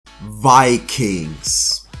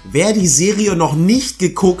Vikings. Wer die Serie noch nicht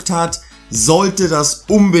geguckt hat, sollte das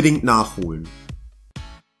unbedingt nachholen.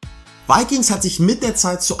 Vikings hat sich mit der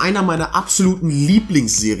Zeit zu einer meiner absoluten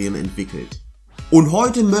Lieblingsserien entwickelt. Und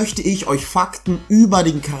heute möchte ich euch Fakten über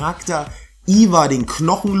den Charakter Ivar den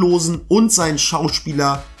Knochenlosen und seinen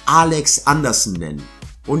Schauspieler Alex Andersen nennen.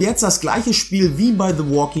 Und jetzt das gleiche Spiel wie bei The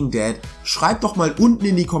Walking Dead. Schreibt doch mal unten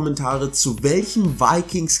in die Kommentare, zu welchem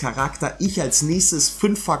Vikings Charakter ich als nächstes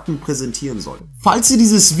 5 Fakten präsentieren soll. Falls dir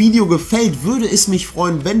dieses Video gefällt, würde es mich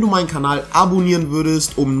freuen, wenn du meinen Kanal abonnieren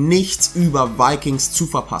würdest, um nichts über Vikings zu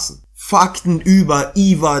verpassen. Fakten über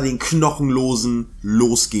Ivar den Knochenlosen,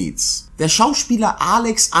 los geht's. Der Schauspieler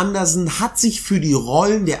Alex Andersen hat sich für die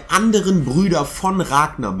Rollen der anderen Brüder von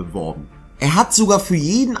Ragnar beworben. Er hat sogar für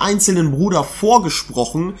jeden einzelnen Bruder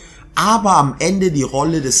vorgesprochen, aber am Ende die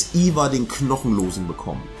Rolle des Ivar den Knochenlosen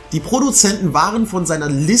bekommen. Die Produzenten waren von seiner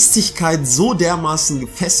Listigkeit so dermaßen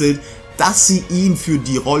gefesselt, dass sie ihn für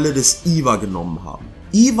die Rolle des Ivar genommen haben.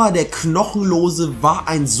 Ivar der Knochenlose war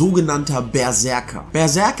ein sogenannter Berserker.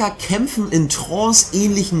 Berserker kämpfen in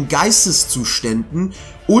tranceähnlichen Geisteszuständen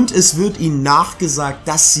und es wird ihnen nachgesagt,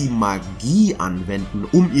 dass sie Magie anwenden,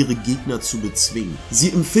 um ihre Gegner zu bezwingen. Sie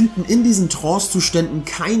empfinden in diesen Trancezuständen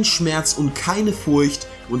keinen Schmerz und keine Furcht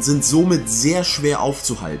und sind somit sehr schwer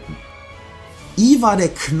aufzuhalten. Ivar der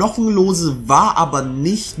Knochenlose war aber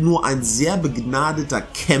nicht nur ein sehr begnadeter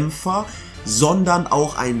Kämpfer, sondern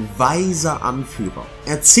auch ein weiser Anführer.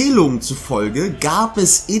 Erzählungen zufolge gab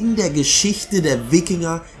es in der Geschichte der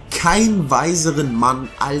Wikinger keinen weiseren Mann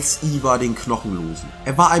als Ivar den Knochenlosen.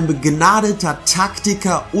 Er war ein begnadeter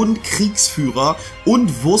Taktiker und Kriegsführer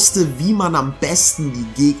und wusste, wie man am besten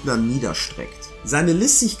die Gegner niederstreckt. Seine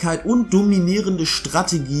Listigkeit und dominierende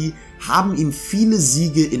Strategie haben ihm viele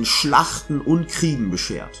Siege in Schlachten und Kriegen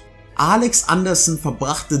beschert. Alex Andersen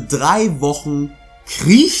verbrachte 3 Wochen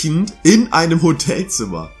kriechend in einem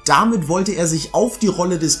Hotelzimmer. Damit wollte er sich auf die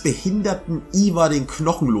Rolle des behinderten Ivar den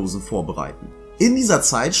Knochenlosen vorbereiten. In dieser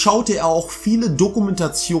Zeit schaute er auch viele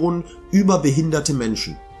Dokumentationen über behinderte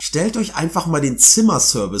Menschen. Stellt euch einfach mal den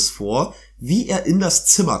Zimmerservice vor, wie er in das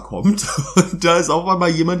Zimmer kommt und da ist auf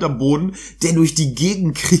einmal jemand am Boden, der durch die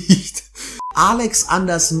Gegend kriecht. Alex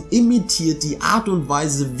Andersen imitiert die Art und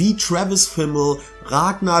Weise, wie Travis Fimmel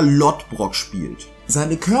Ragnar Lodbrok spielt.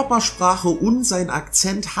 Seine Körpersprache und sein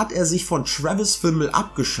Akzent hat er sich von Travis Fimmel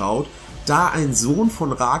abgeschaut, da ein Sohn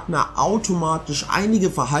von Ragnar automatisch einige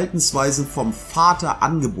Verhaltensweisen vom Vater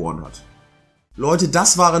angeboren hat. Leute,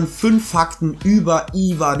 das waren 5 Fakten über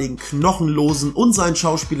Ivar den Knochenlosen und seinen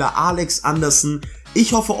Schauspieler Alex Andersen.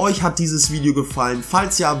 Ich hoffe, euch hat dieses Video gefallen.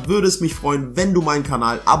 Falls ja, würde es mich freuen, wenn du meinen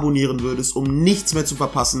Kanal abonnieren würdest, um nichts mehr zu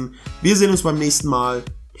verpassen. Wir sehen uns beim nächsten Mal.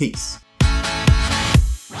 Peace.